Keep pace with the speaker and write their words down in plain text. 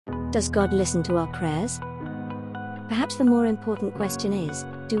Does God listen to our prayers? Perhaps the more important question is,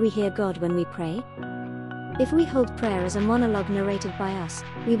 do we hear God when we pray? If we hold prayer as a monologue narrated by us,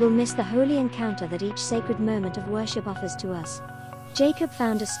 we will miss the holy encounter that each sacred moment of worship offers to us. Jacob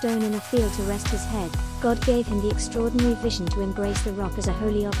found a stone in a field to rest his head. God gave him the extraordinary vision to embrace the rock as a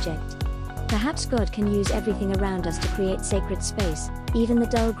holy object. Perhaps God can use everything around us to create sacred space, even the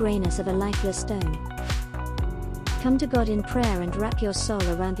dull grayness of a lifeless stone. Come to God in prayer and wrap your soul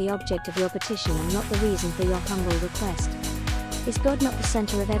around the object of your petition and not the reason for your humble request. Is God not the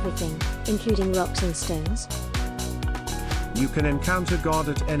center of everything, including rocks and stones? You can encounter God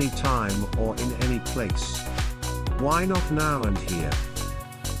at any time or in any place. Why not now and here?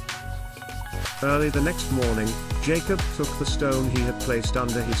 Early the next morning, Jacob took the stone he had placed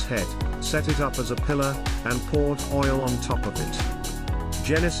under his head, set it up as a pillar, and poured oil on top of it.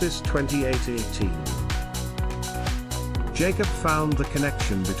 Genesis 28:18. Jacob found the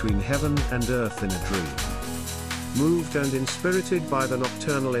connection between heaven and earth in a dream. Moved and inspirited by the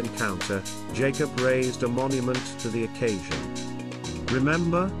nocturnal encounter, Jacob raised a monument to the occasion.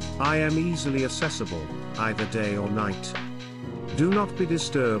 Remember, I am easily accessible, either day or night. Do not be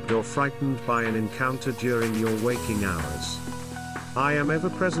disturbed or frightened by an encounter during your waking hours. I am ever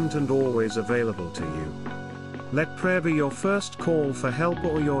present and always available to you. Let prayer be your first call for help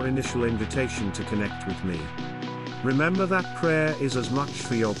or your initial invitation to connect with me. Remember that prayer is as much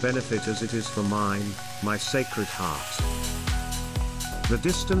for your benefit as it is for mine, my sacred heart. The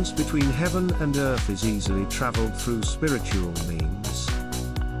distance between heaven and earth is easily traveled through spiritual means.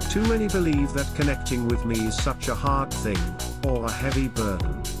 Too many believe that connecting with me is such a hard thing, or a heavy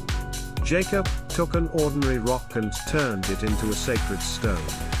burden. Jacob took an ordinary rock and turned it into a sacred stone.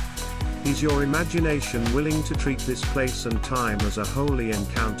 Is your imagination willing to treat this place and time as a holy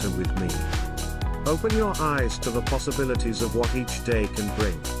encounter with me? Open your eyes to the possibilities of what each day can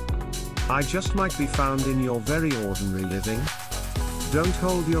bring. I just might be found in your very ordinary living. Don't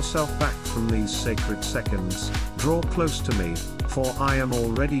hold yourself back from these sacred seconds. Draw close to me, for I am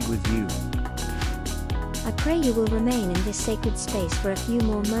already with you. I pray you will remain in this sacred space for a few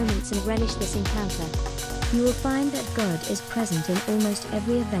more moments and relish this encounter. You will find that God is present in almost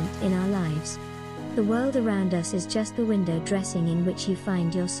every event in our lives. The world around us is just the window dressing in which you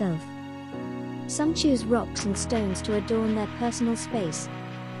find yourself. Some choose rocks and stones to adorn their personal space.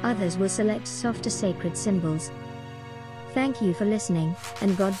 Others will select softer sacred symbols. Thank you for listening,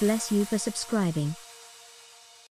 and God bless you for subscribing.